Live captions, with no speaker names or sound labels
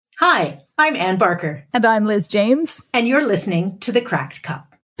Hi, I'm Ann Barker. And I'm Liz James. And you're listening to The Cracked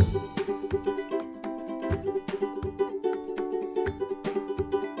Cup.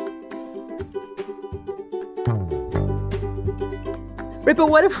 Right, but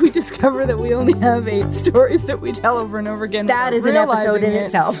what if we discover that we only have 8 stories that we tell over and over again? That is an episode in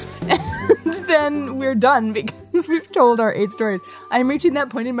itself. And then we're done because we've told our 8 stories. I'm reaching that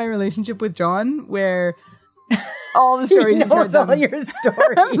point in my relationship with John where all the stories he knows all your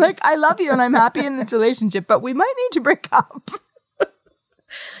stories. I'm like, I love you and I'm happy in this relationship, but we might need to break up.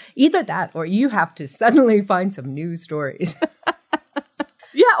 Either that or you have to suddenly find some new stories.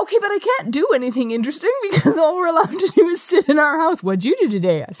 Yeah, okay, but I can't do anything interesting because all we're allowed to do is sit in our house. What'd you do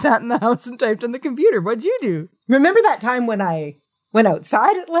today? I sat in the house and typed on the computer. What'd you do? Remember that time when I went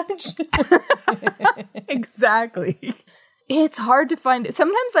outside at lunch? Exactly. It's hard to find it.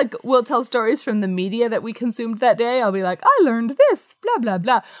 Sometimes, like, we'll tell stories from the media that we consumed that day. I'll be like, I learned this, blah, blah,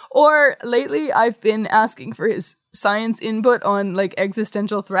 blah. Or lately, I've been asking for his science input on, like,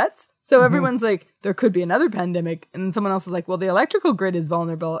 existential threats. So everyone's like, there could be another pandemic. And someone else is like, well, the electrical grid is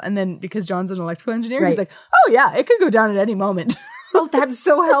vulnerable. And then because John's an electrical engineer, He's like, oh, yeah, it could go down at any moment. Oh, that's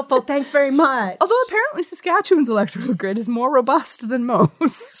so helpful. Thanks very much. Although apparently Saskatchewan's electrical grid is more robust than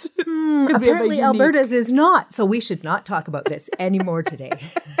most. Apparently Alberta's is not. So we should not talk about this anymore today.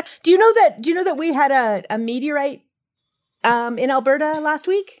 Do you know that we had a meteorite in Alberta last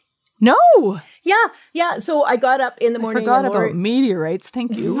week? No. Yeah. So I got up in the morning. I forgot about meteorites.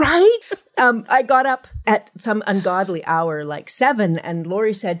 Thank you. Right? I got up at some ungodly hour, like 7, and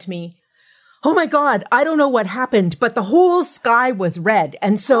Lori said to me, oh my God, I don't know what happened, but the whole sky was red.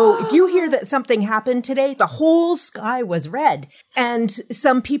 And so if you hear that something happened today, the whole sky was red. And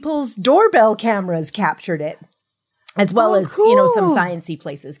some people's doorbell cameras captured it. As well as, cool. Some sciencey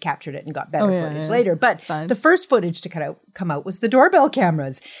places captured it and got better footage later. But the first footage to come out was the doorbell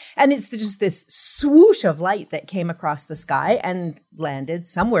cameras. And it's just this swoosh of light that came across the sky and landed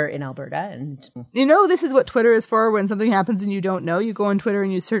somewhere in Alberta. And this is what Twitter is for. When something happens and you don't know, you go on Twitter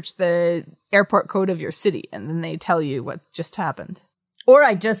and you search the airport code of your city. And then they tell you what just happened. Or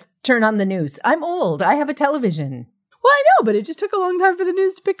I just turn on the news. I'm old. I have a television. Well, I know, but it just took a long time for the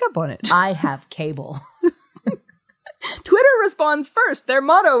news to pick up on it. I have cable. Twitter responds first. Their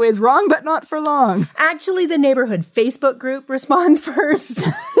motto is wrong, but not for long. Actually, the neighborhood Facebook group responds first.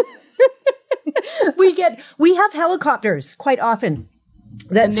 We have helicopters quite often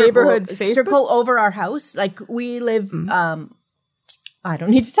that circle over our house. Like we live, I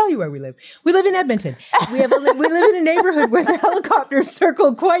don't need to tell you where we live. We live in Edmonton. We live in a neighborhood where the helicopters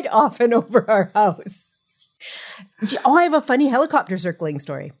circle quite often over our house. Oh, I have a funny helicopter circling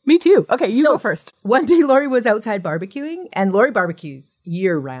story. Me too. Okay, you go first. One day Lori was outside barbecuing, and Lori barbecues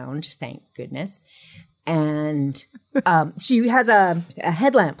year round, thank goodness. And she has a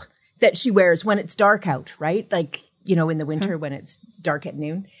headlamp that she wears when it's dark out, right? Like, in the winter when it's dark at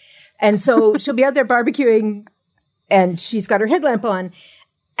noon. And so she'll be out there barbecuing, and she's got her headlamp on,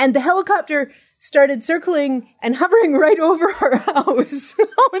 and the helicopter started circling and hovering right over our house.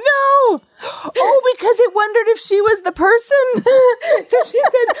 Oh, no. Oh, because it wondered if she was the person. So she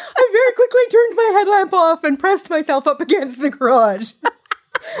said, I very quickly turned my headlamp off and pressed myself up against the garage.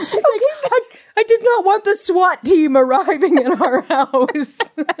 She's like, I did not want the SWAT team arriving in our house.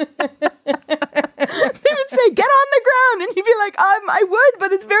 They would say, get on the ground. And you'd be like, I would,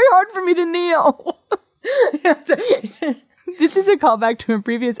 but it's very hard for me to kneel. This is a callback to a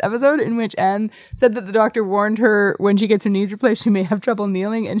previous episode in which Anne said that the doctor warned her when she gets her knees replaced, she may have trouble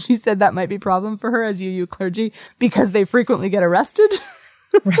kneeling. And she said that might be a problem for her as UU clergy because they frequently get arrested.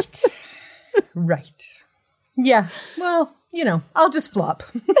 Right. Yeah. Well, I'll just flop.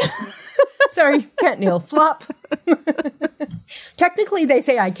 Sorry, can't kneel. Flop. Technically, they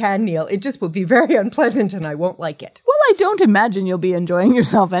say I can kneel. It just will be very unpleasant and I won't like it. Well, I don't imagine you'll be enjoying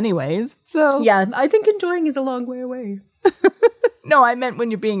yourself anyways. So yeah, I think enjoying is a long way away. No, I meant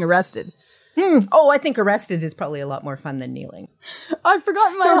when you're being arrested. Oh, I think arrested is probably a lot more fun than kneeling. I've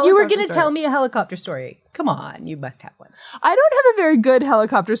forgotten my So you were going to tell me a helicopter story. Come on, you must have one. I don't have a very good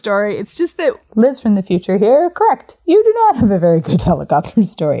helicopter story. It's just that Liz from the future here. Correct. You do not have a very good helicopter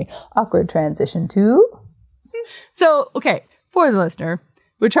story. Awkward transition to. So, okay, for the listener,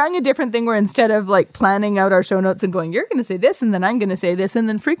 we're trying a different thing where instead of like planning out our show notes and going, you're going to say this and then I'm going to say this and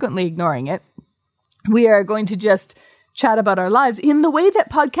then frequently ignoring it, we are going to just chat about our lives in the way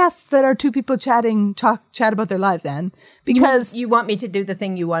that podcasts that are two people chat about their lives, Anne. Because you want me to do the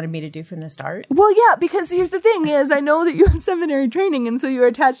thing you wanted me to do from the start? Well, yeah, because here's the thing is I know that you have seminary training and so you're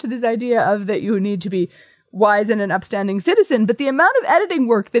attached to this idea of that you need to be wise and an upstanding citizen, but the amount of editing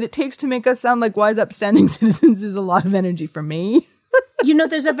work that it takes to make us sound like wise, upstanding citizens is a lot of energy for me. You know,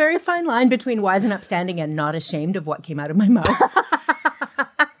 there's a very fine line between wise and upstanding and not ashamed of what came out of my mouth.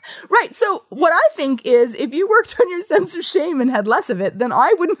 Right. So what I think is if you worked on your sense of shame and had less of it, then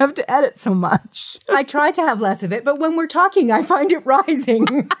I wouldn't have to edit so much. I try to have less of it, but when we're talking, I find it rising.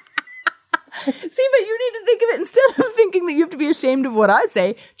 See, but you need to think of it instead of thinking that you have to be ashamed of what I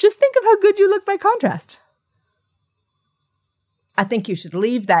say. Just think of how good you look by contrast. I think you should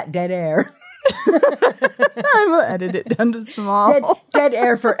leave that dead air. I will edit it down to small. Dead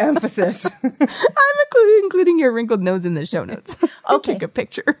air for emphasis. I'm including your wrinkled nose in the show notes. I'll Okay. take a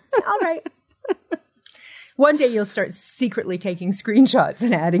picture. All right. One day you'll start secretly taking screenshots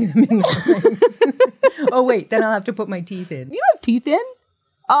and adding them in the links. Oh, wait, then I'll have to put my teeth in. You have teeth in?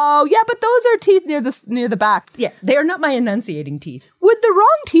 Oh, yeah, but those are teeth near the back. Yeah, they are not my enunciating teeth. Would the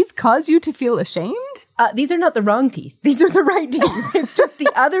wrong teeth cause you to feel ashamed? These are not the wrong teeth. These are the right teeth. It's just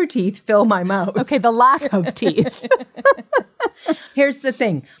the other teeth fill my mouth. Okay, the lack of teeth. Here's the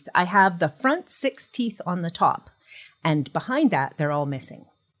thing. I have the front 6 teeth on the top, and behind that, they're all missing.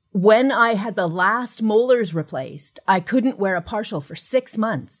 When I had the last molars replaced, I couldn't wear a partial for 6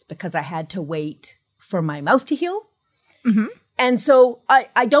 months because I had to wait for my mouth to heal. Mm-hmm. And so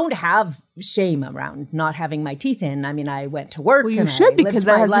I don't have shame around not having my teeth in. I mean, I went to work. Well, you and should, I because lived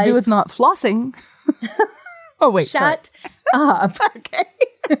that my has to do life. with not flossing. Oh, wait. Shut up. Okay.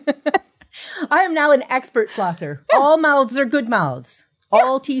 I am now an expert flosser. All mouths are good mouths.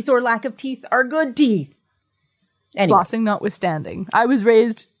 All teeth or lack of teeth are good teeth. Anyway. Flossing notwithstanding. I was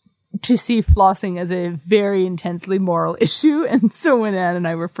raised to see flossing as a very intensely moral issue. And so when Anne and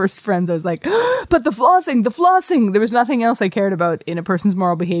I were first friends, I was like, but the flossing. There was nothing else I cared about in a person's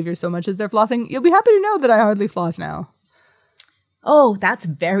moral behavior so much as their flossing. You'll be happy to know that I hardly floss now. Oh, that's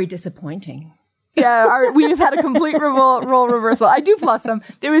very disappointing. Yeah, we've had a complete role reversal. I do floss some.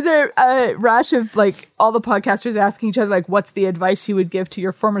 There was a rash of like all the podcasters asking each other like, what's the advice you would give to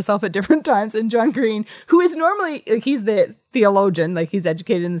your former self at different times? And John Green, who is normally like he's the theologian, like he's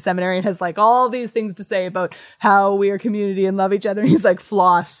educated in the seminary and has like all these things to say about how we are community and love each other. And he's like,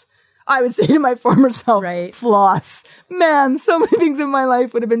 floss. I would say to my former self, Right. Floss. Man, so many things in my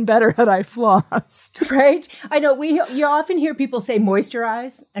life would have been better had I flossed. Right? I know you often hear people say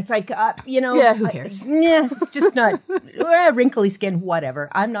moisturize. It's like, Yeah, who cares? It's just not wrinkly skin, whatever.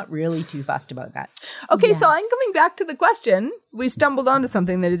 I'm not really too fussed about that. Okay, so I'm coming back to the question. We stumbled onto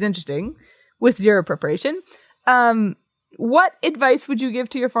something that is interesting with zero preparation. What advice would you give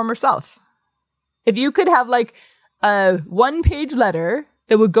to your former self? If you could have like a 1-page letter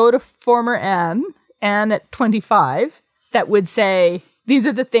that would go to former Anne at 25, that would say, these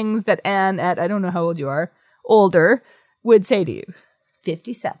are the things that Anne at, I don't know how old you are, older, would say to you.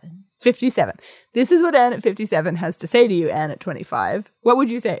 57. 57. This is what Anne at 57 has to say to you, Anne at 25. What would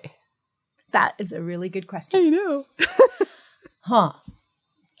you say? That is a really good question. I know. Huh.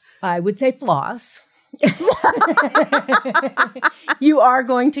 I would say floss. You are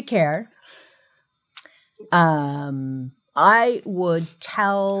going to care. I would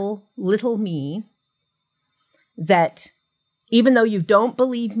tell little me that even though you don't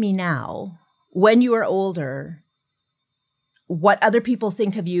believe me now, when you are older, what other people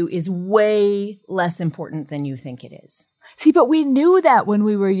think of you is way less important than you think it is. See, but we knew that when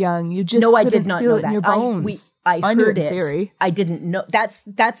we were young. You just No, I couldn't did not feel know it that. in your bones. I knew heard in it. theory. I didn't know. That's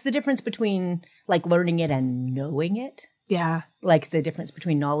the difference between like learning it and knowing it. Yeah. Like the difference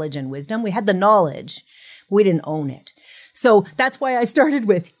between knowledge and wisdom. We had the knowledge. We didn't own it. So that's why I started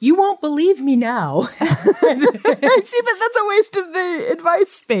with, you won't believe me now. See, but that's a waste of the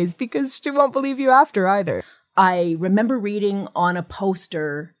advice space because she won't believe you after either. I remember reading on a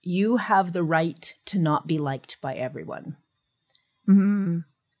poster, you have the right to not be liked by everyone. Mm-hmm.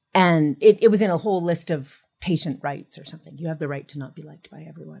 And it was in a whole list of patient rights or something. You have the right to not be liked by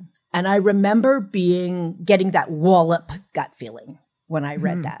everyone. And I remember getting that wallop gut feeling when I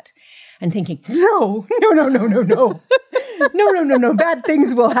read that and thinking, no. No. Bad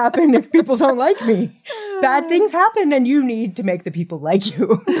things will happen if people don't like me. Bad things happen and you need to make the people like you.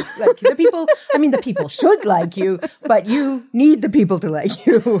 Like the people should like you, but you need the people to like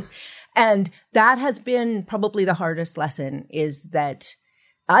you. And that has been probably the hardest lesson is that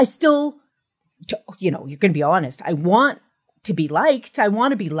I still, you're going to be honest. I want to be liked. I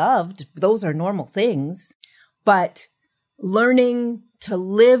want to be loved. Those are normal things. But learning to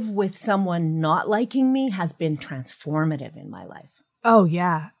live with someone not liking me has been transformative in my life. Oh,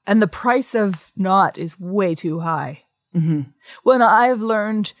 yeah. And the price of not is way too high. Mm-hmm. Well, I've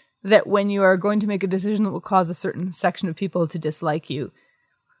learned that when you are going to make a decision that will cause a certain section of people to dislike you,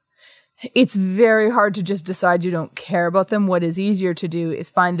 it's very hard to just decide you don't care about them. What is easier to do is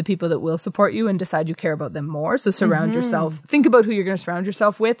find the people that will support you and decide you care about them more. So surround yourself. Think about who you're going to surround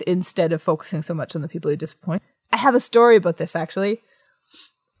yourself with instead of focusing so much on the people who disappoint. I have a story about this, actually.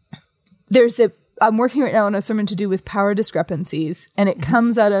 I'm working right now on a sermon to do with power discrepancies, and it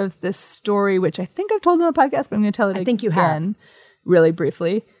comes out of this story, which I think I've told on the podcast, but I'm going to tell it again. I think you have. Really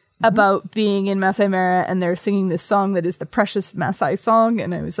briefly. About being in Masai Mara and they're singing this song that is the precious Masai song.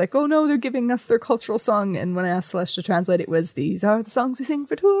 And I was like, oh no, they're giving us their cultural song. And when I asked Celeste to translate, it was, these are the songs we sing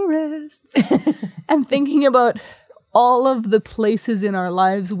for tourists. And thinking about all of the places in our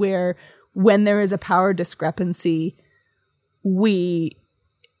lives where when there is a power discrepancy, we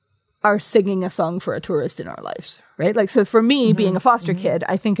are singing a song for a tourist in our lives, right? Like, so for me, being a foster kid,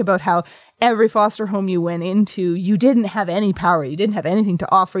 I think about how every foster home you went into, you didn't have any power. You didn't have anything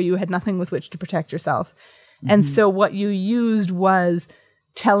to offer. You had nothing with which to protect yourself. And so what you used was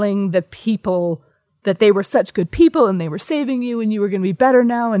telling the people that they were such good people and they were saving you and you were going to be better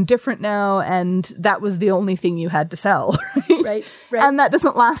now and different now. And that was the only thing you had to sell, right? Right. And that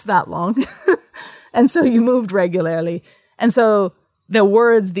doesn't last that long. And so you moved regularly. And so the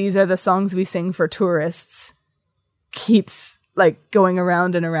words, these are the songs we sing for tourists, keeps like going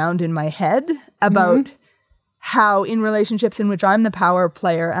around and around in my head about how in relationships in which I'm the power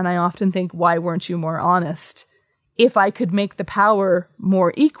player, and I often think, why weren't you more honest? If I could make the power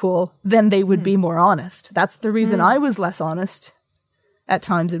more equal, then they would be more honest. That's the reason I was less honest at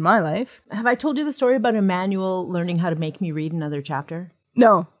times in my life. Have I told you the story about Emmanuel learning how to make me read another chapter?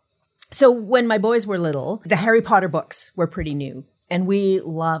 No. So when my boys were little, the Harry Potter books were pretty new. And we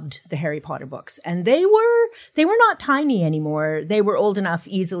loved the Harry Potter books. And they were not tiny anymore. They were old enough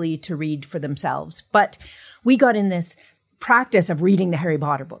easily to read for themselves. But we got in this practice of reading the Harry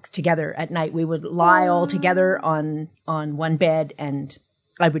Potter books together at night. We would lie all together on one bed and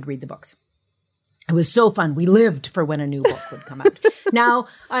I would read the books. It was so fun. We lived for when a new book would come out. Now,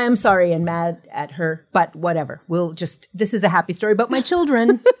 I am sorry and mad at her, but whatever. This is a happy story about my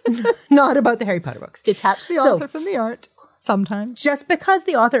children, not about the Harry Potter books. Detach the author from the art. Sometimes. Just because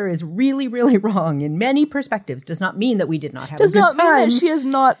the author is really, really wrong in many perspectives does not mean that we did not have a good time. Does not mean that she is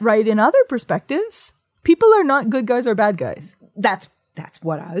not right in other perspectives. People are not good guys or bad guys. That's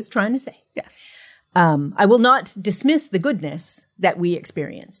what I was trying to say. Yes. I will not dismiss the goodness that we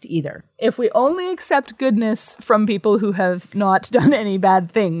experienced either. If we only accept goodness from people who have not done any bad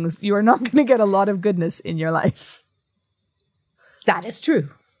things, you are not going to get a lot of goodness in your life. That is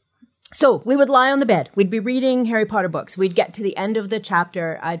true. So we would lie on the bed. We'd be reading Harry Potter books. We'd get to the end of the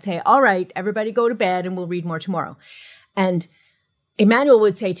chapter. I'd say, all right, everybody go to bed and we'll read more tomorrow. And Emmanuel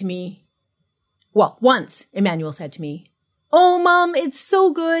would say to me, once Emmanuel said to me, oh, Mom, it's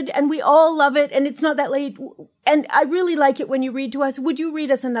so good and we all love it and it's not that late. And I really like it when you read to us. Would you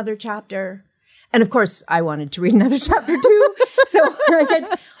read us another chapter? And of course, I wanted to read another chapter too. So I said,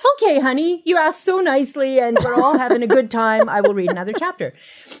 okay, honey, you asked so nicely and we're all having a good time. I will read another chapter.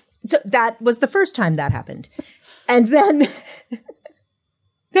 So that was the first time that happened. And then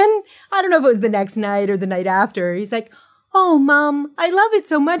I don't know if it was the next night or the night after. He's like, oh, Mom, I love it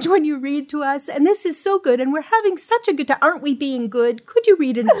so much when you read to us. And this is so good. And we're having such a good time. Aren't we being good? Could you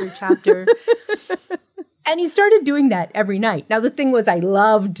read another chapter? And he started doing that every night. Now, the thing was, I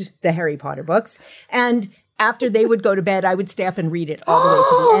loved the Harry Potter books. And after they would go to bed, I would stay up and read it all the way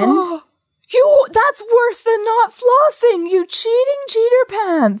to the end. That's worse than not flossing, you cheating cheater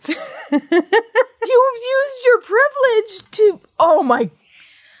pants. You've used your privilege to,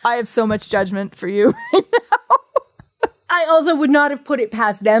 I have so much judgment for you right now. I also would not have put it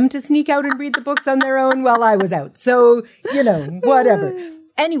past them to sneak out and read the books on their own while I was out. So, whatever.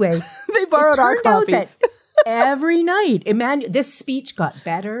 Anyway, they borrowed our copies. Every night, this speech got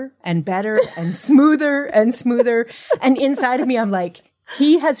better and better and smoother and smoother. And inside of me, I'm like,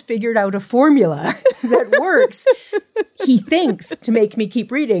 he has figured out a formula that works. He thinks to make me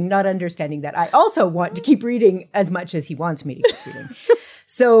keep reading, not understanding that I also want to keep reading as much as he wants me to keep reading.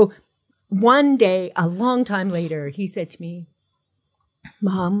 So one day, a long time later, he said to me,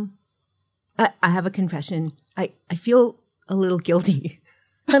 Mom, I have a confession. I feel a little guilty.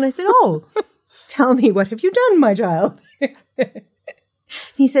 And I said, oh, tell me, what have you done, my child?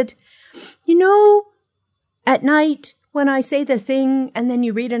 He said, at night, when I say the thing and then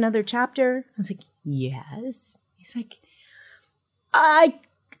you read another chapter, I was like, yes. He's like,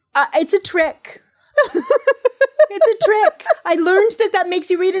 it's a trick. It's a trick. I learned that makes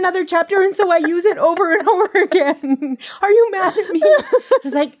you read another chapter, and so I use it over and over again. Are you mad at me? I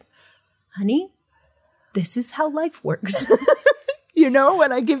was like, honey, this is how life works. You know,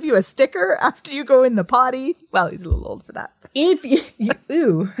 when I give you a sticker after you go in the potty. Well, he's a little old for that. If you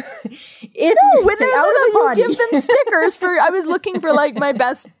When say out of the potty. you give them stickers for, I was looking for like my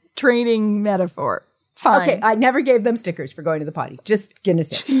best training metaphor. Fine. Okay, I never gave them stickers for going to the potty. Just gonna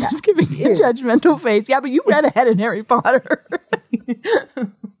say. You're just giving me a judgmental face. Yeah, but you read ahead in Harry Potter.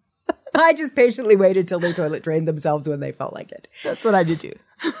 I just patiently waited till they toilet trained themselves when they felt like it. That's what I did too.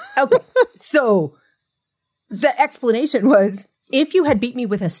 Okay, so the explanation was, if you had beat me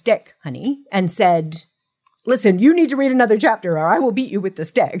with a stick, honey, and said, listen, you need to read another chapter or I will beat you with the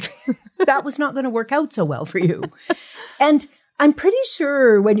stick, that was not going to work out so well for you. And I'm pretty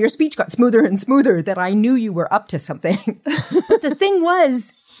sure when your speech got smoother and smoother that I knew you were up to something. But the thing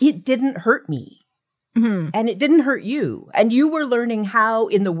was, it didn't hurt me. Mm-hmm. And it didn't hurt you. And you were learning how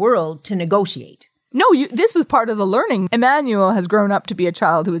in the world to negotiate. No, this was part of the learning. Emmanuel has grown up to be a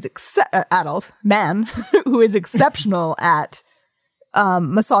child who is adult man who is exceptional at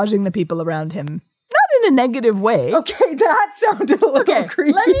massaging the people around him. Not in a negative way. Okay, that sounded a little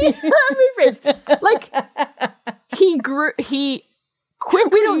creepy. Let me rephrase. Like he quickly.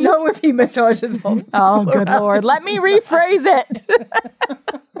 We don't know if he massages all the people. Oh, good Lord! Let me rephrase it.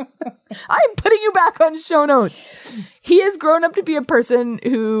 I'm putting you back on show notes. He has grown up to be a person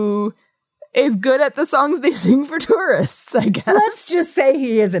who is good at the songs they sing for tourists, I guess. Let's just say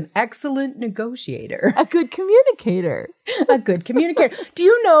he is an excellent negotiator. A good communicator. A good communicator. Do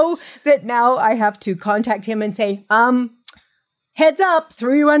you know that now I have to contact him and say, heads up,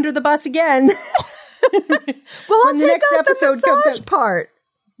 threw you under the bus again. Well, I'll take out the massage part.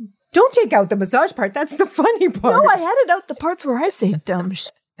 Don't take out the massage part. That's the funny part. No, I edited out the parts where I say dumb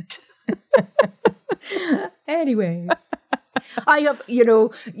shit. Anyway, I have,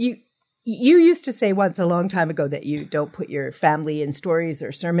 you used to say once a long time ago that you don't put your family in stories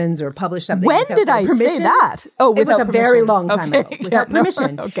or sermons or publish something. When did I say that? Oh, it was a very long time ago. Without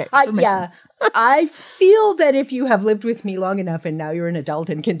permission. Okay. Yeah. I feel that if you have lived with me long enough and now you're an adult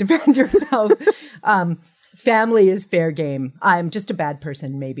and can defend yourself, family is fair game. I'm just a bad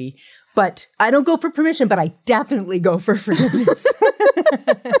person, maybe. But I don't go for permission, but I definitely go for forgiveness.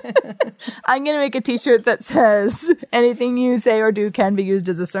 I'm going to make a t-shirt that says, anything you say or do can be used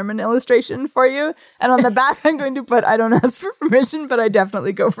as a sermon illustration for you. And on the back, I'm going to put, I don't ask for permission, but I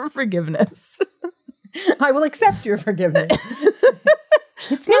definitely go for forgiveness. I will accept your forgiveness.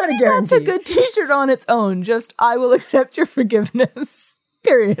 It's not a guarantee. That's a good t-shirt on its own. Just, I will accept your forgiveness.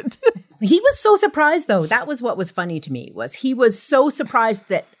 Period. He was so surprised, though. That was what was funny to me, was he was so surprised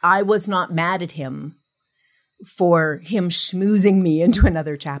that I was not mad at him for him schmoozing me into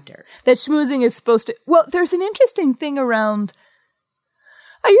another chapter. That schmoozing is supposed to... Well, there's an interesting thing around...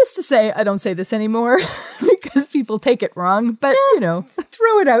 I used to say, I don't say this anymore because people take it wrong, but,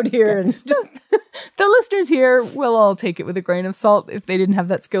 throw it out here and just... The listeners here will all take it with a grain of salt. If they didn't have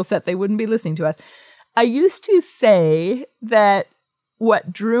that skill set, they wouldn't be listening to us. I used to say that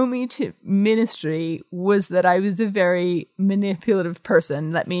what drew me to ministry was that I was a very manipulative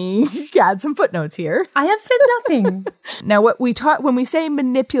person. Let me add some footnotes here. I have said nothing. Now, when we say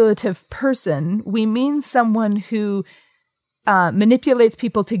manipulative person, we mean someone who manipulates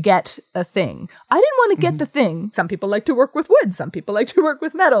people to get a thing. I didn't want to get the thing. Some people like to work with wood. Some people like to work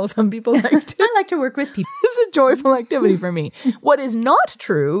with metal. Some people like to... I like to work with people. It's a joyful activity for me. What is not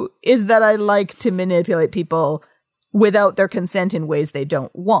true is that I like to manipulate people without their consent in ways they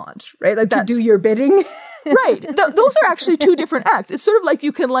don't want, right? Like to do your bidding? Right. Those are actually two different acts. It's sort of like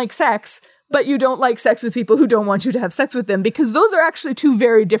you can like sex, but you don't like sex with people who don't want you to have sex with them, because those are actually two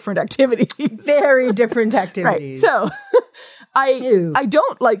very different activities. Very different activities. Right. So I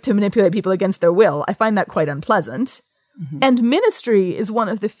don't like to manipulate people against their will. I find that quite unpleasant. Mm-hmm. And ministry is one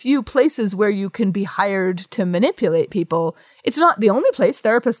of the few places where you can be hired to manipulate people. It's not the only place.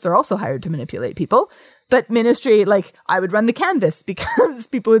 Therapists are also hired to manipulate people. But ministry, like, I would run the canvas because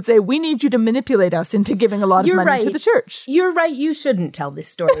people would say, we need you to manipulate us into giving a lot of money to the church. You're right. You shouldn't tell this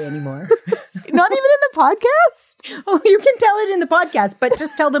story anymore. Not even in the podcast? Oh, you can tell it in the podcast, but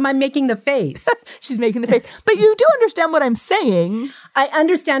just tell them I'm making the face. She's making the face. But you do understand what I'm saying. I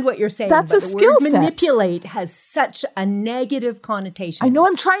understand what you're saying. That's a skill set. Manipulate has such a negative connotation. I know,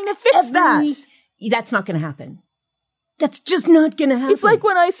 I'm trying to fix that. That's not going to happen. That's just not going to happen. It's like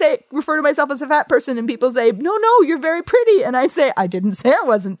when I refer to myself as a fat person and people say, no, you're very pretty. And I say, I didn't say I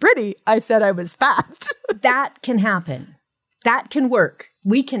wasn't pretty. I said I was fat. That can happen. That can work.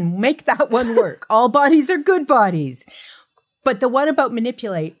 We can make that one work. All bodies are good bodies. But the one about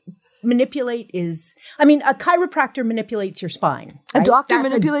manipulate is, a chiropractor manipulates your spine. Right? A doctor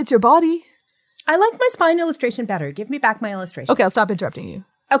manipulates your body. I like my spine illustration better. Give me back my illustration. Okay, I'll stop interrupting you.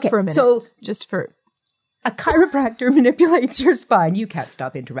 Okay. For a minute. So just for... A chiropractor manipulates your spine. You can't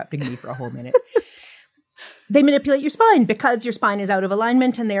stop interrupting me for a whole minute. They manipulate your spine because your spine is out of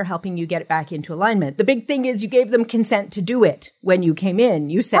alignment and they're helping you get it back into alignment. The big thing is you gave them consent to do it when you came in.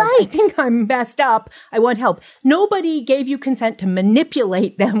 You said, I think I'm messed up. I want help. Nobody gave you consent to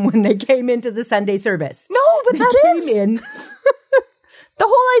manipulate them when they came into the Sunday service. No, but They came in. The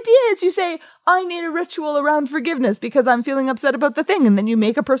whole idea is you say, I need a ritual around forgiveness because I'm feeling upset about the thing. And then you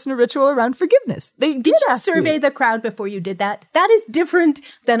make a person a ritual around forgiveness. Did you survey the crowd before you did that? That is different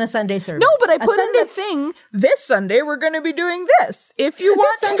than a Sunday service. No, but I put in the thing, this Sunday we're going to be doing this. If you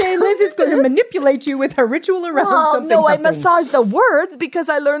want this Sunday, Liz is going to manipulate you with her ritual around something. No, I massage the words because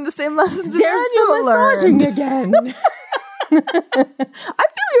I learned the same lessons There's the massaging again. I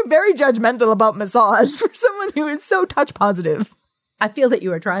feel you're very judgmental about massage for someone who is so touch positive. I feel that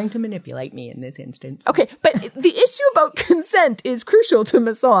you are trying to manipulate me in this instance. Okay, but the issue about consent is crucial to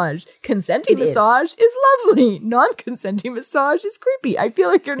massage. Consenting massage is lovely. Non-consenting massage is creepy. I feel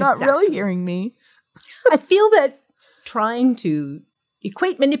like you're not really hearing me. I feel that trying to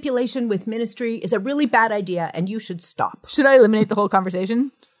equate manipulation with ministry is a really bad idea and you should stop. Should I eliminate the whole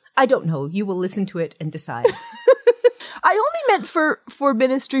conversation? I don't know. You will listen to it and decide. I only meant for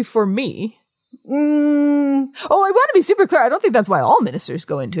ministry for me. Oh, I want to be super clear. I don't think that's why all ministers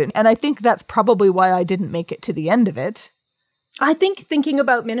go into it. And I think that's probably why I didn't make it to the end of it. I think thinking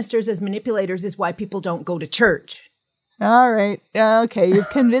about ministers as manipulators is why people don't go to church. All right. Okay. You've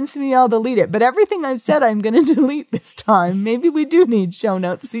convinced me I'll delete it. But everything I've said, I'm going to delete this time. Maybe we do need show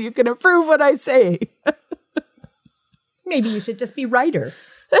notes so you can approve what I say. Maybe you should just be writer.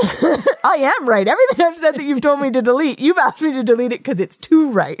 I am right. Everything I've said that you've told me to delete, you've asked me to delete it because it's too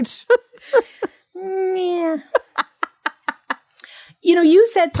right. Yeah. You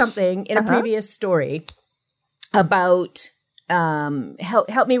said something in a previous story about,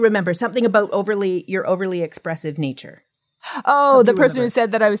 help me remember, something about your overly expressive nature. Oh, the person who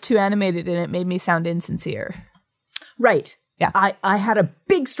said that I was too animated and it made me sound insincere. Right. Yeah. I had a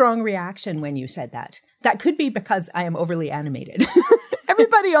big, strong reaction when you said that. That could be because I am overly animated.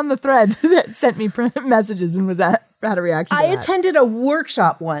 Everybody on the thread sent me messages and had a reaction to that. I attended a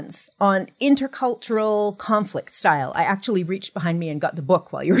workshop once on intercultural conflict style. I actually reached behind me and got the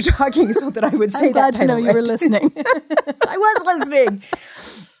book while you were talking so that I would say I'm glad to know you were listening. I was listening.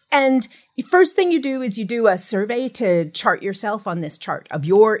 And the first thing you do is you do a survey to chart yourself on this chart of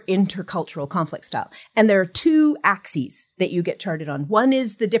your intercultural conflict style. And there are two axes that you get charted on. One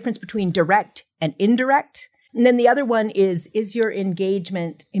is the difference between direct and indirect. And then the other one is your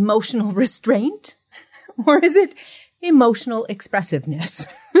engagement emotional restraint or is it emotional expressiveness?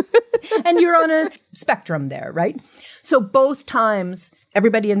 And you're on a spectrum there, right? So both times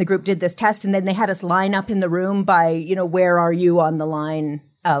everybody in the group did this test and then they had us line up in the room by, where are you on the line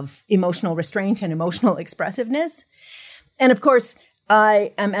of emotional restraint and emotional expressiveness? And of course,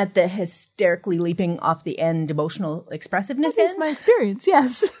 I am at the hysterically leaping off the end emotional expressiveness end. That's my experience,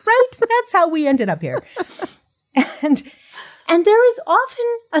 yes. Right? That's how we ended up here. And there is often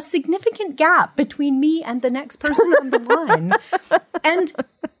a significant gap between me and the next person on the line. And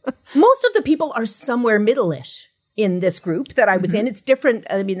most of the people are somewhere middle-ish in this group that I was in. It's different.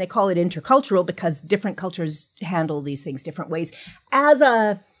 I mean, they call it intercultural because different cultures handle these things different ways as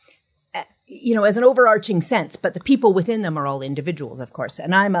an overarching sense. But the people within them are all individuals, of course.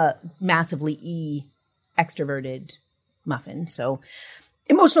 And I'm a massively extroverted muffin. So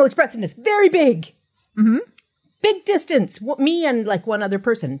emotional expressiveness, very big. Mm-hmm. Big distance. Me and like one other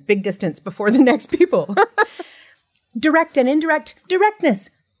person. Big distance before the next people. Direct and indirect.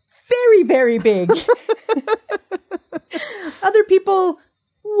 Directness. Very, very big. Other people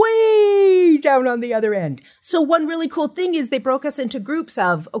way down on the other end. So one really cool thing is they broke us into groups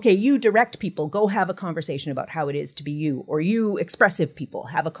of, okay, you direct people, go have a conversation about how it is to be you. Or you expressive people,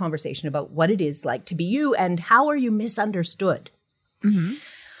 have a conversation about what it is like to be you and how are you misunderstood. Mm-hmm.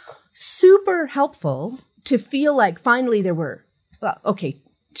 Super helpful to feel like finally there were,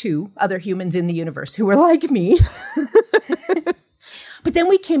 two other humans in the universe who were like me. But then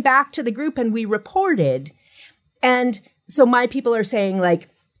we came back to the group and we reported. And so my people are saying like,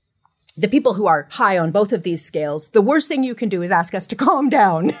 the people who are high on both of these scales, the worst thing you can do is ask us to calm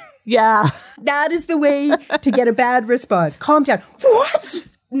down. Yeah. That is the way to get a bad response. Calm down. What?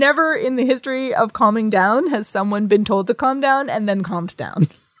 Never in the history of calming down has someone been told to calm down and then calmed down.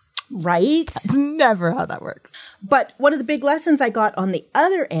 Right? That's never how that works. But one of the big lessons I got on the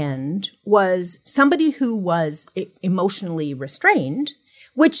other end was somebody who was emotionally restrained,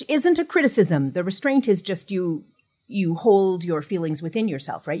 which isn't a criticism. The restraint is just you hold your feelings within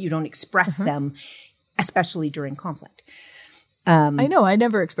yourself, right? You don't express them, especially during conflict. I know. I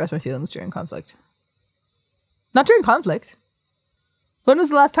never express my feelings during conflict. Not during conflict. When was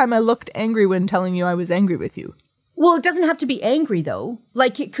the last time I looked angry when telling you I was angry with you? Well, it doesn't have to be angry, though.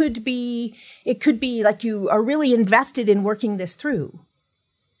 Like, it could be like you are really invested in working this through.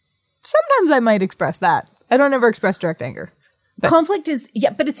 Sometimes I might express that. I don't ever express direct anger. Conflict is,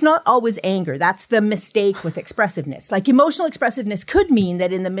 but it's not always anger. That's the mistake with expressiveness. Like, emotional expressiveness could mean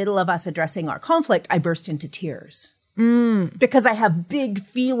that in the middle of us addressing our conflict, I burst into tears. Because I have big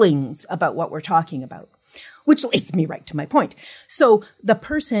feelings about what we're talking about, which leads me right to my point. So the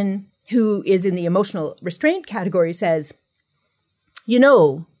person who is in the emotional restraint category says,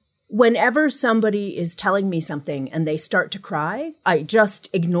 whenever somebody is telling me something and they start to cry, I just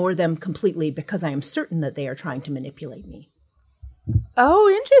ignore them completely because I am certain that they are trying to manipulate me. Oh,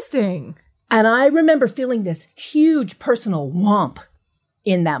 interesting. And I remember feeling this huge personal whomp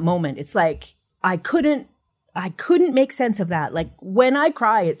in that moment. It's like, I couldn't make sense of that. Like, when I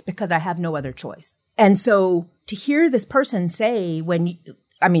cry, it's because I have no other choice. And so to hear this person say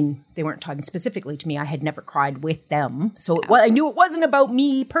they weren't talking specifically to me. I had never cried with them. So I knew it wasn't about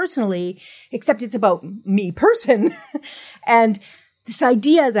me personally, except it's about me person. And this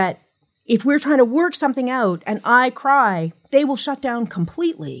idea that if we're trying to work something out and I cry, they will shut down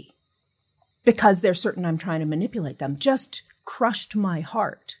completely because they're certain I'm trying to manipulate them just crushed my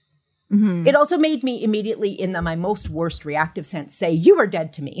heart. Mm-hmm. It also made me immediately, in my most worst reactive sense, say, you are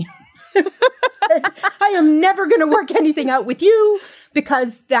dead to me. I am never going to work anything out with you,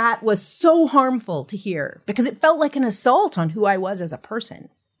 because that was so harmful to hear, because it felt like an assault on who I was as a person.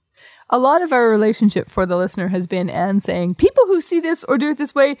 A lot of our relationship, for the listener, has been Anne saying, people who see this or do it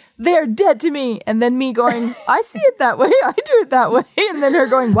this way, they're dead to me. And then me going, I see it that way. I do it that way. And then her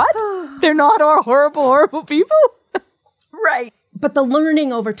going, what? They're not all horrible, horrible people? Right. But the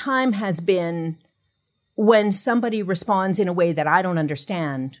learning over time has been, when somebody responds in a way that I don't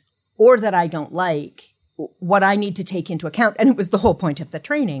understand or that I don't like, what I need to take into account, and it was the whole point of the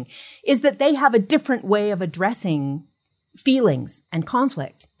training, is that they have a different way of addressing feelings and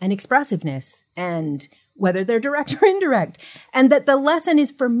conflict and expressiveness, and whether they're direct or indirect. And that the lesson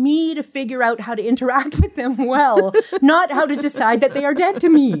is for me to figure out how to interact with them well, not how to decide that they are dead to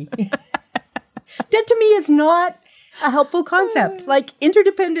me. Dead to me is not a helpful concept. Like,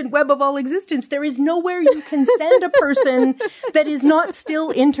 interdependent web of all existence, there is nowhere you can send a person that is not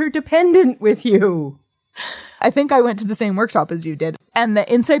still interdependent with you. I think I went to the same workshop as you did. And the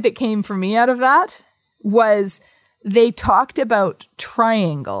insight that came for me out of that was they talked about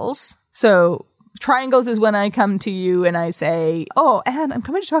triangles. So triangles is when I come to you and I say, oh, Anne, I'm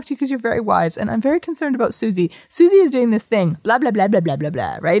coming to talk to you because you're very wise and I'm very concerned about Susie. Susie is doing this thing, blah, blah, blah, blah, blah, blah,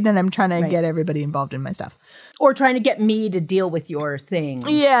 blah, right? And I'm trying to get everybody involved in my stuff. Or trying to get me to deal with your thing.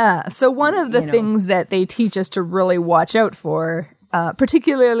 Yeah. So one of the things that they teach us to really watch out for,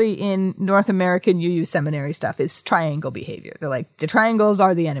 particularly in North American UU seminary stuff, is triangle behavior. They're like, the triangles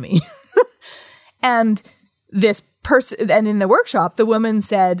are the enemy. And this person, and in the workshop, the woman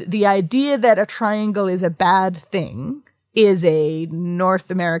said the idea that a triangle is a bad thing is a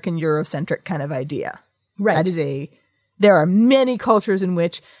North American Eurocentric kind of idea. Right. That is there are many cultures in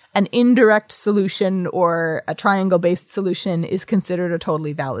which an indirect solution or a triangle-based solution is considered a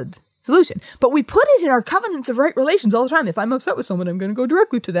totally valid solution. But we put it in our covenants of right relations all the time. If I'm upset with someone, I'm going to go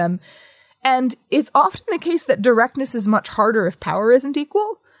directly to them. And it's often the case that directness is much harder if power isn't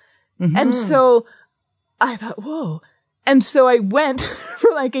equal. Mm-hmm. And so I thought, whoa. And so I went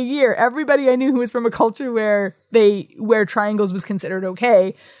for like a year. Everybody I knew who was from a culture where triangles was considered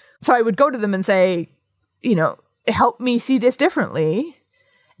okay. So I would go to them and say, help me see this differently.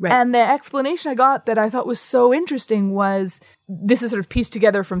 Right. And the explanation I got that I thought was so interesting was, this is sort of pieced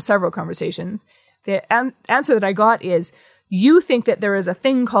together from several conversations. The answer that I got is, you think that there is a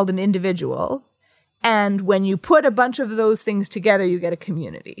thing called an individual, and when you put a bunch of those things together, you get a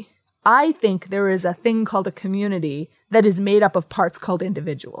community. I think there is a thing called a community that is made up of parts called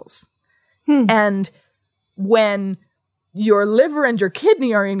individuals. And when your liver and your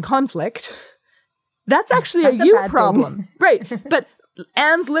kidney are in conflict, that's actually a you problem. Right. But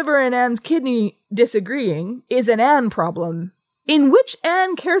Anne's liver and Anne's kidney disagreeing is an Anne problem, in which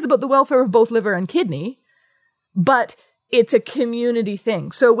Anne cares about the welfare of both liver and kidney, but it's a community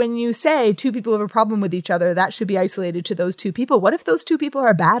thing. So when you say two people have a problem with each other, that should be isolated to those two people. What if those two people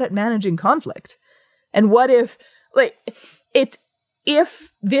are bad at managing conflict? And what if,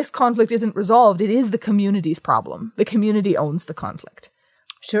 if this conflict isn't resolved, it is the community's problem. The community owns the conflict.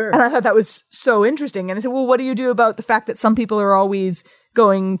 Sure. And I thought that was so interesting. And I said, well, what do you do about the fact that some people are always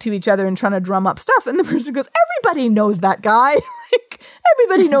going to each other and trying to drum up stuff? And the person goes, everybody knows that guy.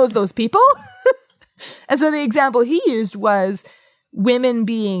 Everybody knows those people. And so the example he used was women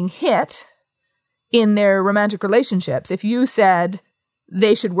being hit in their romantic relationships, if you said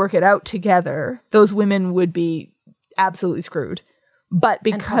they should work it out together, those women would be absolutely screwed. But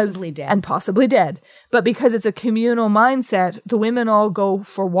because possibly dead. But because it's a communal mindset, the women all go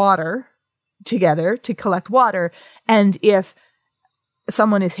for water together to collect water. And if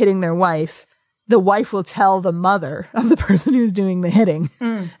someone is hitting their wife, the wife will tell the mother of the person who's doing the hitting.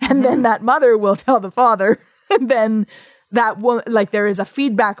 And then that mother will tell the father. And then that woman, like, there is a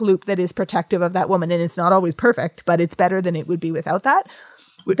feedback loop that is protective of that woman. And it's not always perfect, but it's better than it would be without that.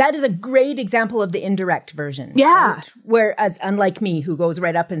 That is a great example of the indirect version. Yeah. Right? Whereas, unlike me, who goes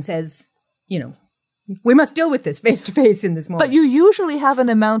right up and says, you know, we must deal with this face to face in this moment. But you usually have an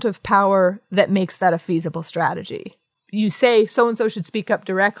amount of power that makes that a feasible strategy. You say so-and-so should speak up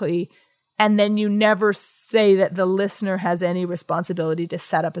directly, and then you never say that the listener has any responsibility to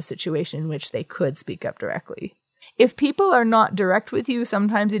set up a situation in which they could speak up directly. If people are not direct with you,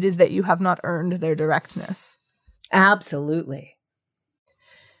 sometimes it is that you have not earned their directness. Absolutely.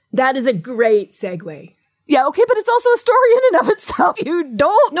 That is a great segue. Yeah, okay, but it's also a story in and of itself. You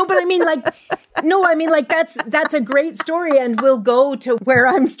don't. No, but I mean, like, that's a great story, and we'll go to where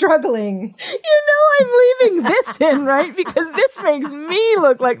I'm struggling. You know I'm leaving this in, right? Because this makes me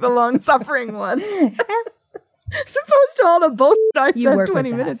look like the long-suffering one. As opposed to all the bullshit I said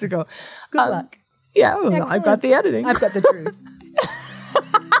 20 minutes ago. Good luck. Yeah, well, I've got the editing. I've got the truth.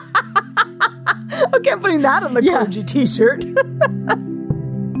 Okay, I'm putting that on the Koji t-shirt.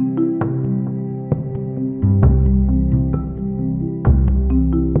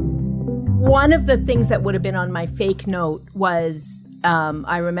 One of the things that would have been on my fake note was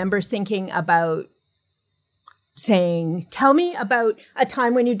I remember thinking about saying, tell me about a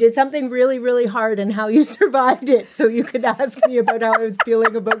time when you did something really, really hard and how you survived it so you could ask me about how I was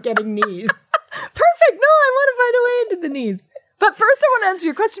feeling about getting knees. Perfect. No, I want to find a way into the knees. But first I want to answer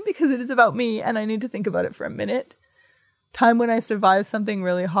your question because it is about me and I need to think about it for a minute. Time when I survived something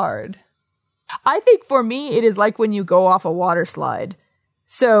really hard. I think for me, it is like when you go off a water slide.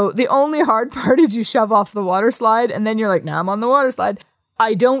 So the only hard part is you shove off the water slide and then you're like, now I'm on the water slide.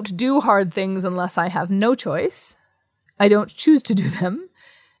 I don't do hard things unless I have no choice. I don't choose to do them.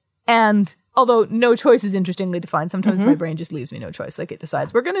 And although no choice is interestingly defined, sometimes my brain just leaves me no choice. Like it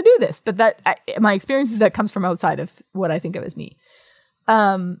decides we're going to do this. But my experience is that comes from outside of what I think of as me.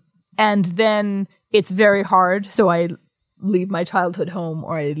 And then it's very hard. So I leave my childhood home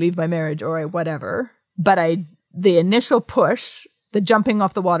or I leave my marriage or I whatever. But the initial push, the jumping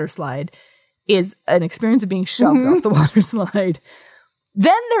off the water slide, is an experience of being shoved off the water slide.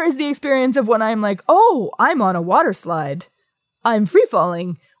 Then there is the experience of when I'm like, oh, I'm on a water slide. I'm free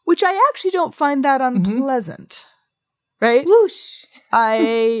falling, which I actually don't find that unpleasant. Right? Whoosh.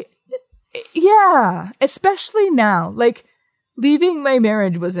 Especially now. Like, leaving my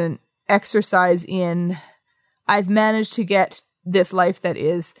marriage was an exercise in, I've managed to get this life that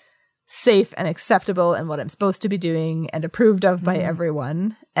is safe and acceptable and what I'm supposed to be doing and approved of by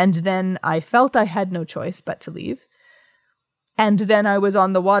everyone. And then I felt I had no choice but to leave. And then I was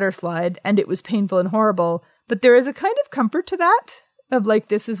on the water slide and it was painful and horrible. But there is a kind of comfort to that of like,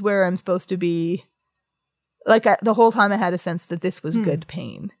 this is where I'm supposed to be. Like the whole time I had a sense that this was good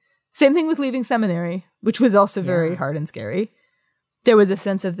pain. Same thing with leaving seminary, which was also very hard and scary. There was a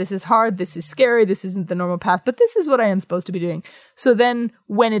sense of this is hard, this is scary, this isn't the normal path, but this is what I am supposed to be doing. So then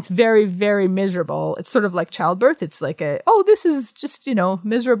when it's very, very miserable, it's sort of like childbirth. It's like this is just,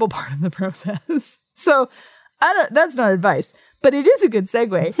 miserable part of the process. So that's not advice, but it is a good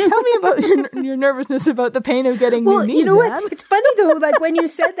segue. Tell me about your nervousness about the pain of getting new knees. Well, you know what? It's funny though, like when you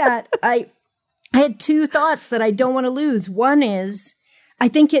said that, I had two thoughts that I don't want to lose. One is, I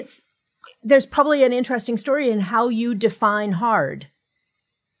think there's probably an interesting story in how you define hard.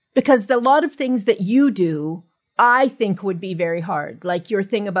 Because a lot of things that you do, I think would be very hard. Like your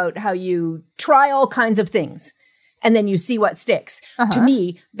thing about how you try all kinds of things and then you see what sticks. To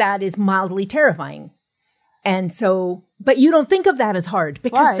me, that is mildly terrifying. And so, but you don't think of that as hard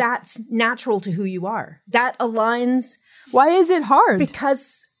because that's natural to who you are. That aligns. Why is it hard?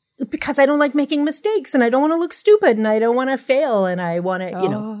 Because I don't like making mistakes and I don't want to look stupid and I don't want to fail and I want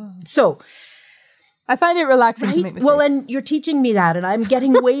to, so. I find it relaxing to make mistakes. Well, and you're teaching me that and I'm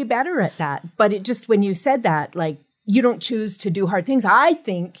getting way better at that. But it just, when you said that, like, you don't choose to do hard things. I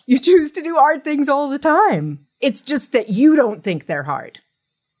think you choose to do hard things all the time. It's just that you don't think they're hard.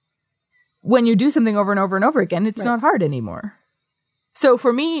 When you do something over and over and over again, it's not hard anymore. So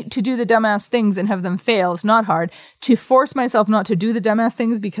for me to do the dumbass things and have them fail is not hard. To force myself not to do the dumbass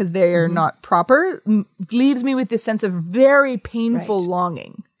things because they are not proper leaves me with this sense of very painful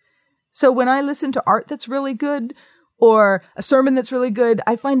longing. So when I listen to art that's really good, or a sermon that's really good,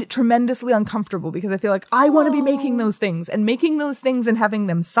 I find it tremendously uncomfortable because I feel like I want to be making those things, and making those things and having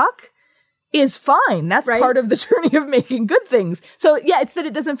them suck is fine. That's part of the journey of making good things. So yeah, it's that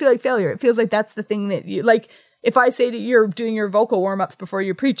it doesn't feel like failure. It feels like that's the thing that you like. If I say that you're doing your vocal warm-ups before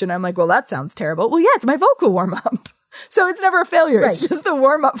you preach, and I'm like, well, that sounds terrible. Well, yeah, it's my vocal warm-up. So it's never a failure. Right. It's just the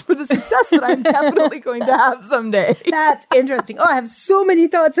warm-up for the success that I'm definitely going to have someday. That's interesting. Oh, I have so many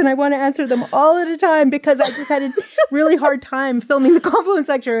thoughts and I want to answer them all at a time because I just had a really hard time filming the Confluence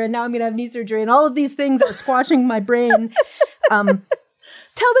lecture, and now I'm going to have knee surgery, and all of these things are squashing my brain.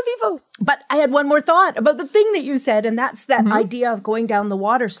 Tell the people. But I had one more thought about the thing that you said, and that's that idea of going down the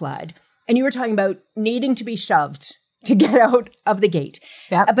water slide. And you were talking about needing to be shoved to get out of the gate.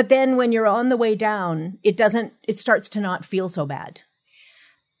 Yep. But then when you're on the way down, it starts to not feel so bad.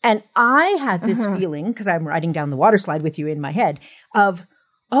 And I had this feeling, because I'm riding down the water slide with you in my head, of,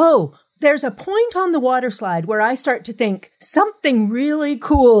 oh, there's a point on the water slide where I start to think something really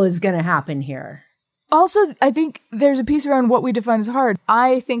cool is going to happen here. Also, I think there's a piece around what we define as hard.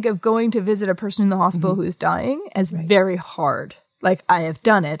 I think of going to visit a person in the hospital who is dying as very hard. Like, I have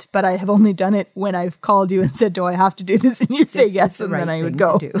done it, but I have only done it when I've called you and said, do I have to do this? And you say yes, and then I would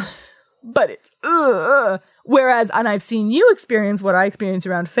go. But it's, whereas, and I've seen you experience what I experience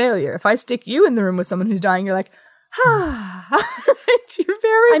around failure. If I stick you in the room with someone who's dying, you're like, you're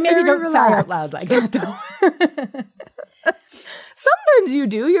very, I maybe very don't relaxed. sigh out loud like that, though. Sometimes you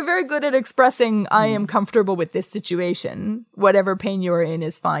do. You're very good at expressing, I am comfortable with this situation. Whatever pain you're in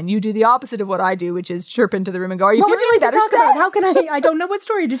is fine. You do the opposite of what I do, which is chirp into the room and go, are you What would feeling you like better to talk today? about? How can I don't know what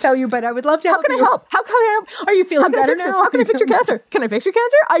story to tell you, but I would love to help you. How can I help? How can I help? Are you feeling better now? now? How can I fix your cancer? Can I fix your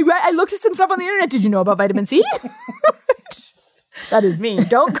cancer? I looked at some stuff on the internet. Did you know about vitamin C? That is me.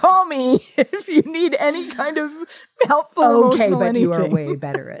 Don't call me if you need any kind of helpful Okay, but anything. you are way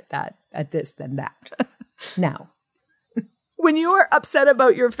better at this than that. Now. When you were upset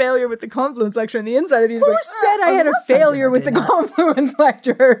about your failure with the Confluence lecture on the inside of you, Who said I had a failure with the Confluence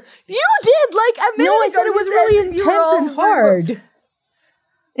lecture? You did, like a minute No, I ago. said it was really intense and hard.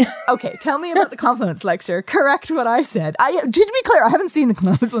 Okay, tell me about the Confluence lecture. Correct what I said. To be clear, I haven't seen the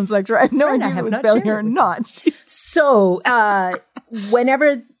Confluence lecture. I have no idea if it was failure or not. So,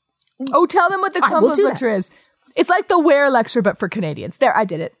 whenever... Oh, tell them what the Confluence lecture is. It's like the Ware lecture, but for Canadians. There, I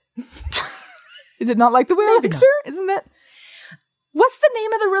did it. Is it not like the Ware lecture? Isn't that... What's the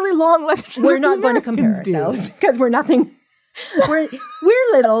name of the really long lecture? We're not going to compare ourselves because we're nothing. We're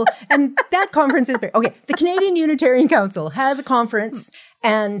little, and that conference is big. Okay, the Canadian Unitarian Council has a conference,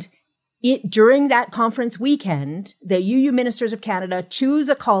 and during that conference weekend, the UU Ministers of Canada choose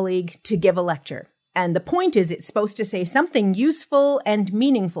a colleague to give a lecture. And the point is, it's supposed to say something useful and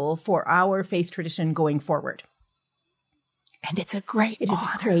meaningful for our faith tradition going forward. And it's a great honor. It is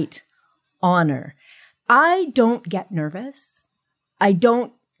a great honor. I don't get nervous. I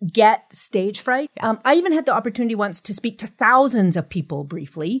don't get stage fright. I even had the opportunity once to speak to thousands of people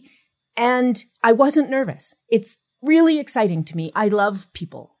briefly, and I wasn't nervous. It's really exciting to me. I love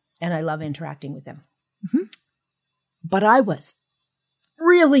people, and I love interacting with them. Mm-hmm. But I was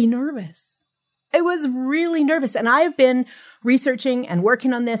really nervous. I was really nervous, and I have been researching and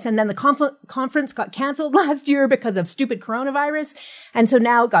working on this, and then the conference got canceled last year because of stupid coronavirus, and so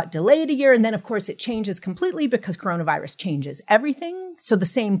now it got delayed a year, and then, of course, it changes completely because coronavirus changes everything. So the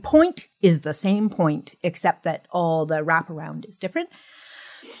same point is the same point, except that all the wraparound is different.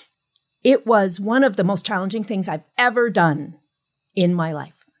 It was one of the most challenging things I've ever done in my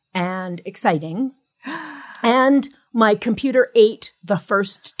life, and exciting, and my computer ate the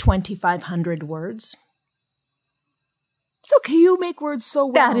first 2,500 words. It's okay. You make words so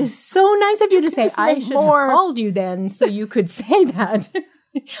well. That is so nice of you to say. I should have called you then so you could say that.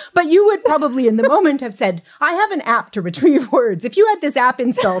 But you would probably in the moment have said, I have an app to retrieve words. If you had this app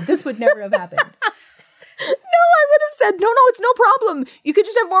installed, this would never have happened. No, I would have said, no, it's no problem. You could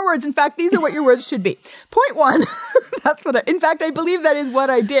just have more words. In fact, these are what your words should be. Point one. That's what in fact, I believe that is what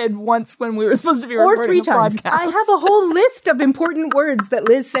I did once when we were supposed to be recording or 3 times. Podcast. I have a whole list of important words that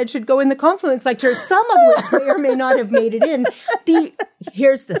Liz said should go in the Confluence lecture, some of which may or may not have made it in.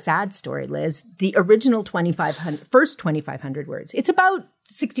 Here's the sad story, Liz. The original first 2,500 words. It's about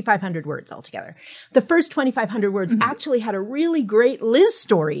 6,500 words altogether. The first 2,500 words actually had a really great Liz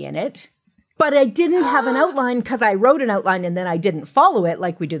story in it. But I didn't have an outline because I wrote an outline and then I didn't follow it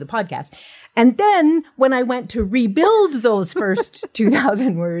like we do the podcast. And then when I went to rebuild those first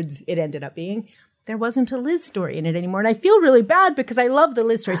 2,000 words, it ended up being, there wasn't a Liz story in it anymore. And I feel really bad because I love the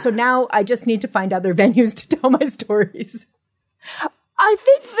Liz story. So now I just need to find other venues to tell my stories. I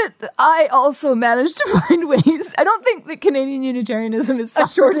think think that I also managed to find ways. I don't think that Canadian Unitarianism is A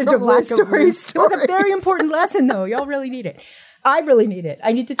shortage of lack Liz stories. It was a stories. very important lesson, though. Y'all really need it. I really need it.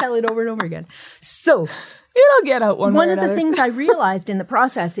 I need to tell it over and over again. So It'll get out one way one or of the another. things I realized in the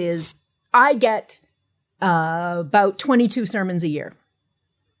process is I get about 22 sermons a year,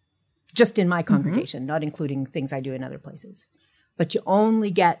 just in my congregation, not including things I do in other places. But you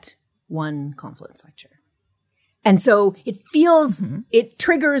only get one confluence lecture. And so it feels, it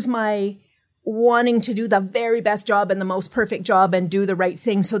triggers my wanting to do the very best job and the most perfect job and do the right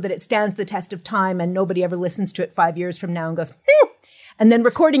thing so that it stands the test of time and nobody ever listens to it 5 years from now and goes, And then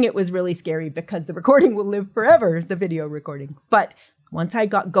recording it was really scary because the recording will live forever, the video recording. But once I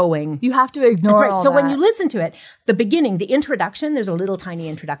got going, You have to ignore that's right. all So when that. you listen to it, the beginning, the introduction, there's a little tiny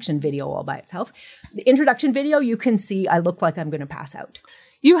introduction video all by itself. The introduction video, you can see I look like I'm going to pass out.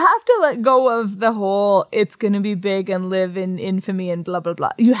 You have to let go of the whole, it's going to be big and live in infamy and blah, blah, blah.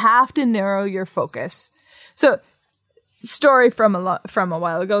 You have to narrow your focus. So, story from a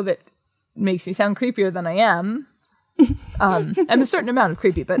while ago that makes me sound creepier than I am. I'm a certain amount of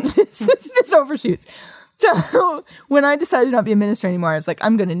creepy, but this overshoots. So when I decided not to be a minister anymore, I was like,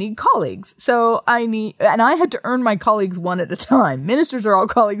 I'm going to need colleagues. So and I had to earn my colleagues one at a time. Ministers are all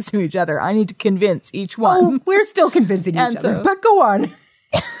colleagues to each other. I need to convince each one. Oh, we're still convincing each And other, so- but go on.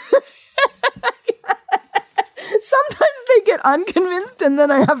 Sometimes they get unconvinced and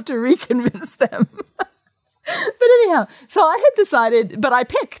then I have to reconvince them. But anyhow, so I had decided, but I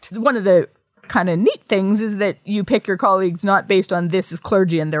picked one of the kind of neat things is that you pick your colleagues not based on this is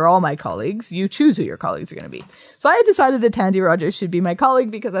clergy and they're all my colleagues. You choose who your colleagues are going to be. So I had decided that Tandy Rogers should be my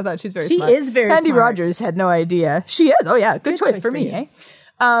colleague because I thought she's very She smart. is very Tandy smart. Rogers had no idea. She is. Oh yeah, good choice for me, you.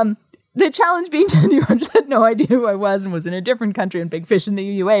 eh? The challenge being Tandy Rogers had no idea who I was and was in a different country and big fish in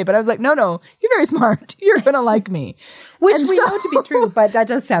the UUA. But I was like, no, you're very smart. You're going to like me. Which And we so- know to be true, but that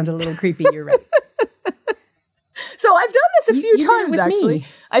does sound a little creepy. You're right. So I've done this a few you did it times, with actually. me.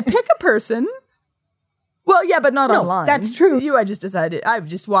 I pick a person. Well, yeah, but not No, online. that's true. I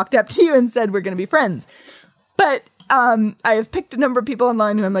just walked up to you and said, we're going to be friends. But I have picked a number of people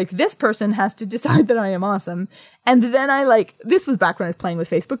online who I'm like, this person has to decide that I am awesome. And then this was back when I was playing with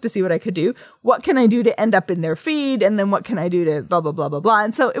Facebook to see what I could do. What can I do to end up in their feed? And then what can I do to blah, blah, blah, blah, blah.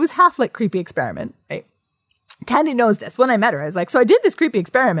 And so it was half like creepy experiment, right? Tandy knows this. When I met her, I was like, so I did this creepy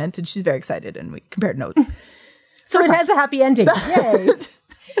experiment and she's very excited and we compared notes. So it has a happy ending. Yay.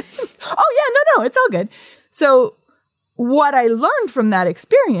 Oh yeah, no, it's all good. So what I learned from that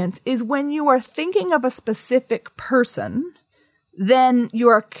experience is when you are thinking of a specific person, then you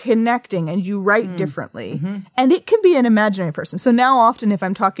are connecting and you write differently. And it can be an imaginary person. So now often if I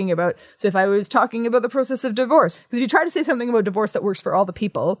was talking about the process of divorce, because if you try to say something about divorce that works for all the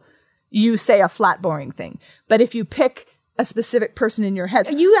people, you say a flat, boring thing. But if you pick a specific person in your head.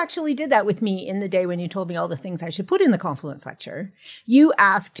 You actually did that with me in the day when you told me all the things I should put in the Confluence lecture. You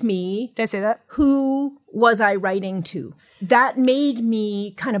asked me, Did I say that? who was I writing to? That made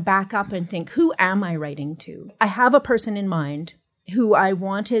me kind of back up and think, who am I writing to? I have a person in mind who I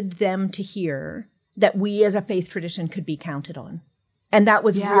wanted them to hear that we as a faith tradition could be counted on. And that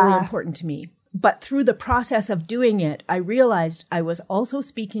was really important to me. But through the process of doing it, I realized I was also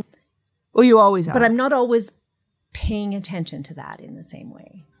speaking, Well, you always are. but I'm not always paying attention to that in the same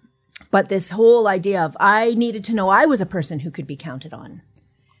way. But this whole idea of I needed to know I was a person who could be counted on.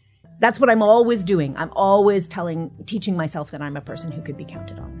 That's what I'm always doing. I'm always teaching myself that I'm a person who could be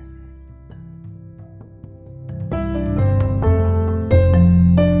counted on.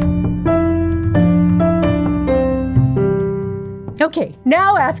 Okay,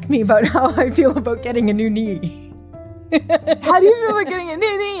 now ask me about how I feel about getting a new knee. How do you feel about getting a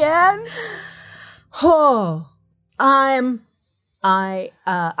new knee, Anne? Oh, I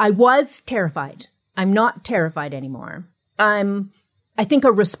was terrified. I'm not terrified anymore. I think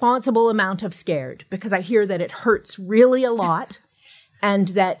a responsible amount of scared because I hear that it hurts really a lot and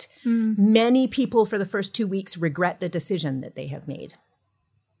that many people for the first 2 weeks regret the decision that they have made.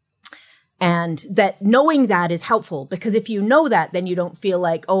 And that knowing that is helpful because if you know that, then you don't feel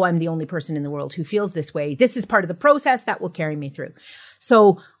like, oh, I'm the only person in the world who feels this way. This is part of the process that will carry me through.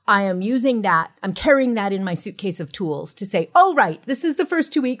 So I am using that. I'm carrying that in my suitcase of tools to say, oh, right, this is the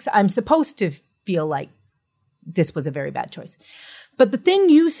first 2 weeks. I'm supposed to feel like this was a very bad choice. But the thing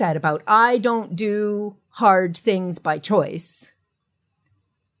you said about I don't do hard things by choice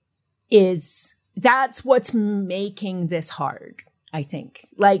is that's what's making this hard, I think.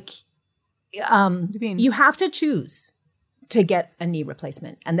 Like, you have to choose to get a knee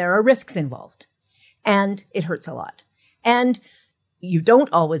replacement and there are risks involved and it hurts a lot. And you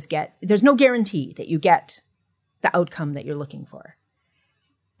don't always there's no guarantee that you get the outcome that you're looking for.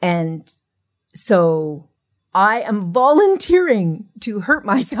 And so I am volunteering to hurt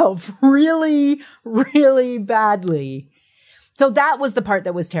myself really, really badly. So that was the part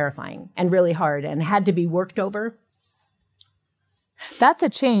that was terrifying and really hard and had to be worked over. That's a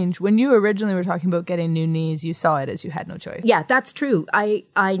change. When you originally were talking about getting new knees, you saw it as you had no choice. Yeah, that's true. I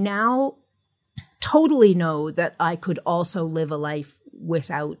now totally know that I could also live a life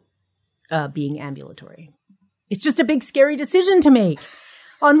without being ambulatory. It's just a big, scary decision to make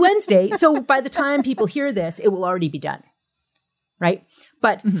on Wednesday. So by the time people hear this, it will already be done. Right?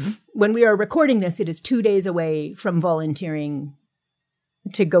 But when we are recording this, it is 2 days away from volunteering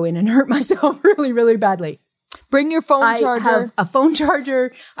to go in and hurt myself really, really badly. Bring your phone charger. I have a phone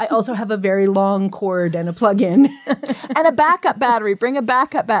charger. I also have a very long cord and a plug-in. And a backup battery. Bring a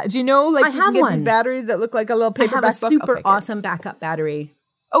backup battery. Do you know, like, I you have can get one. these batteries that look like a little I have paperback a book? super Okay, good. awesome backup battery.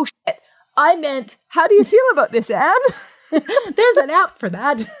 Oh, shit. I meant, how do you feel about this, Anne? There's an app for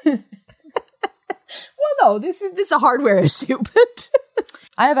that. Well, no, this is a hardware issue, but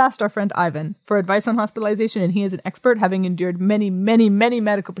I have asked our friend Ivan for advice on hospitalization, and he is an expert, having endured many, many, many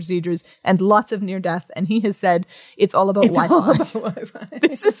medical procedures and lots of near death. And he has said it's all about Wi-Fi. All about Wi-Fi.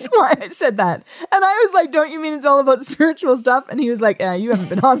 This is why I said that. And I was like, don't you mean it's all about spiritual stuff? And he was like, you haven't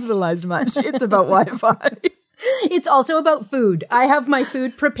been hospitalized much. It's about Wi-Fi. It's also about food. I have my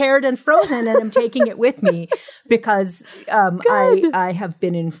food prepared and frozen, and I'm taking it with me because I have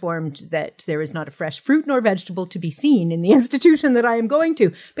been informed that there is not a fresh fruit nor vegetable to be seen in the institution that I am going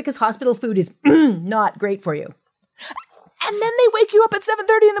to, because hospital food is not great for you. And then they wake you up at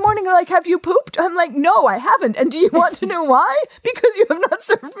 7:30 in the morning and like, have you pooped? I'm like, no, I haven't. And do you want to know why? Because you have not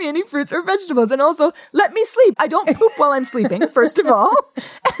served me any fruits or vegetables. And also, let me sleep. I don't poop while I'm sleeping, first of all.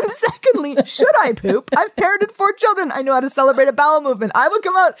 And secondly, should I poop? I've parented 4 children. I know how to celebrate a bowel movement. I will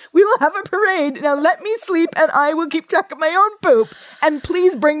come out. We will have a parade. Now let me sleep and I will keep track of my own poop. And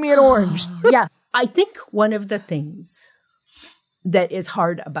please bring me an orange. Yeah. I think one of the things that is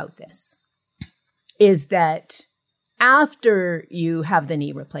hard about this is that after you have the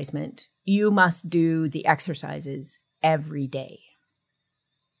knee replacement, you must do the exercises every day,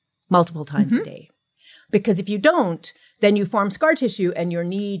 multiple times a day. Because if you don't, then you form scar tissue and your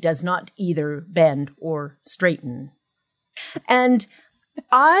knee does not either bend or straighten. And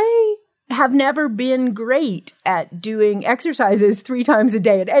I have never been great at doing exercises 3 times a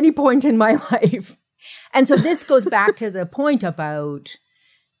day at any point in my life. And so this goes back to the point about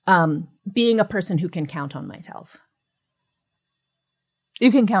being a person who can count on myself. You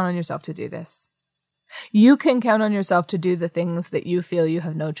can count on yourself to do this. You can count on yourself to do the things that you feel you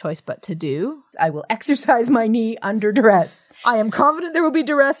have no choice but to do. I will exercise my knee under duress. I am confident there will be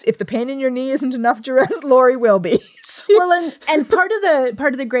duress. If the pain in your knee isn't enough duress, Lori will be. Well, and part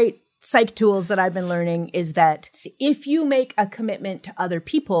of the great psych tools that I've been learning is that if you make a commitment to other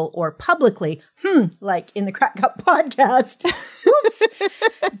people or publicly, like in the Crack Cup podcast,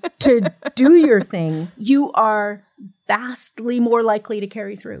 to do your thing, you are vastly more likely to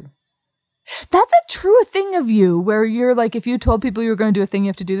carry through. That's a true thing of you, where you're like, if you told people you were going to do a thing, you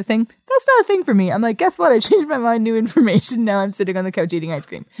have to do the thing. That's not a thing for me. I'm like, guess what? I changed my mind, new information. Now I'm sitting on the couch eating ice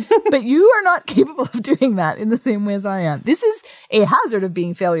cream. But you are not capable of doing that in the same way as I am. This is a hazard of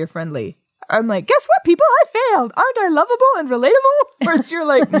being failure friendly. I'm like, guess what, people? I failed. Aren't I lovable and relatable? First, you're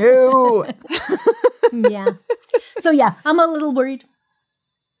like, no. Yeah. So yeah, I'm a little worried.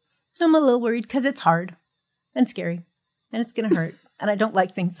 I'm a little worried because it's hard and scary and it's going to hurt. And I don't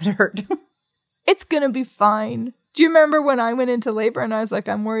like things that hurt. It's going to be fine. Do you remember when I went into labor and I was like,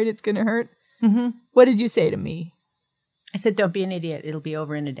 I'm worried it's going to hurt? Mm-hmm. What did you say to me? I said, don't be an idiot. It'll be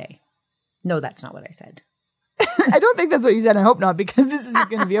over in a day. No, that's not what I said. I don't think that's what you said. I hope not, because this isn't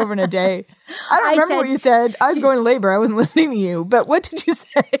going to be over in a day. I don't remember what you said. I was going to labor. I wasn't listening to you. But what did you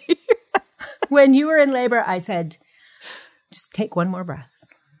say? When you were in labor, I said, just take one more breath.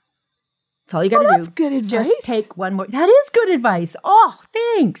 That's all you got to do. That's good advice. Just take one more. That is good advice. Oh,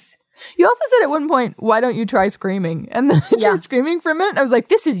 thanks. You also said at one point, why don't you try screaming? And then I tried screaming for a minute. And I was like,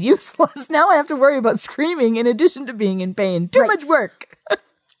 this is useless. Now I have to worry about screaming in addition to being in pain. Too much work.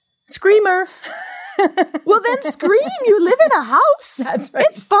 Screamer. Well, then scream. You live in a house. That's right.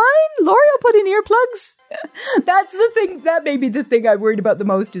 It's fine. Lori will put in earplugs. That's the thing. That may be the thing I'm worried about the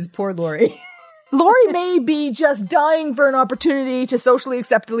most is poor Lori. Lori may be just dying for an opportunity to socially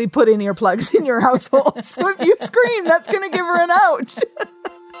acceptably put in earplugs in your household. So if you scream, that's going to give her an out.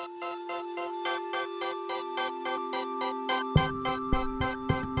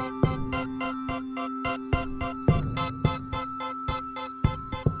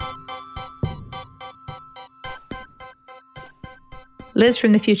 Liz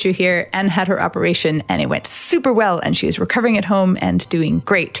from the future here. Anne had her operation and it went super well and she is recovering at home and doing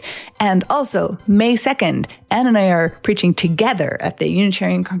great. And also, May 2nd, Anne and I are preaching together at the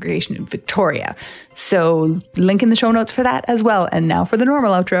Unitarian Congregation in Victoria. So link in the show notes for that as well. And now for the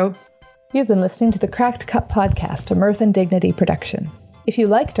normal outro. You've been listening to the Cracked Cup Podcast, a Mirth and Dignity production. If you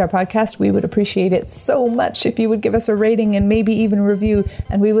liked our podcast, we would appreciate it so much if you would give us a rating and maybe even a review,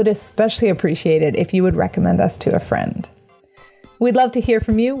 and we would especially appreciate it if you would recommend us to a friend. We'd love to hear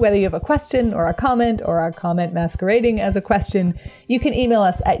from you, whether you have a question or a comment masquerading as a question. You can email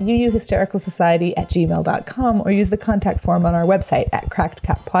us at uuhystericalsociety@gmail.com or use the contact form on our website at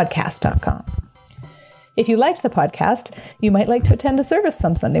crackedcuppodcast.com. If you liked the podcast, you might like to attend a service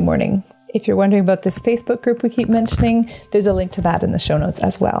some Sunday morning. If you're wondering about this Facebook group we keep mentioning, there's a link to that in the show notes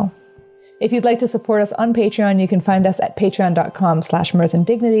as well. If you'd like to support us on Patreon, you can find us at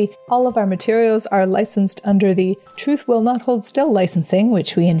patreon.com/mirthanddignity. All of our materials are licensed under the Truth Will Not Hold Still licensing,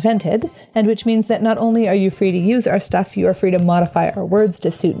 which we invented, and which means that not only are you free to use our stuff, you are free to modify our words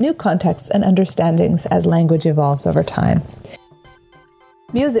to suit new contexts and understandings as language evolves over time.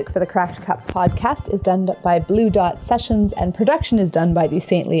 Music for the Cracked Cup podcast is done by Blue Dot Sessions, and production is done by the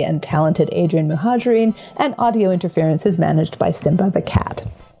saintly and talented Adrian Muhajirin, and audio interference is managed by Simba the Cat.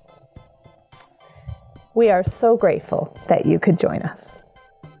 We are so grateful that you could join us.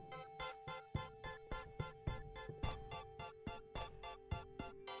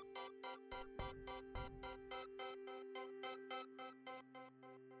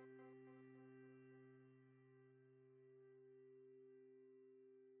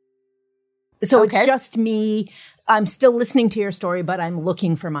 So it's just me. I'm still listening to your story, but I'm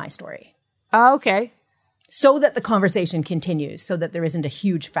looking for my story. Okay. So that the conversation continues, so that there isn't a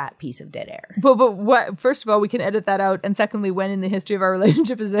huge fat piece of dead air. But what? First of all, we can edit that out. And secondly, when in the history of our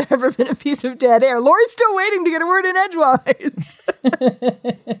relationship has there ever been a piece of dead air? Lori's still waiting to get a word in edgewise.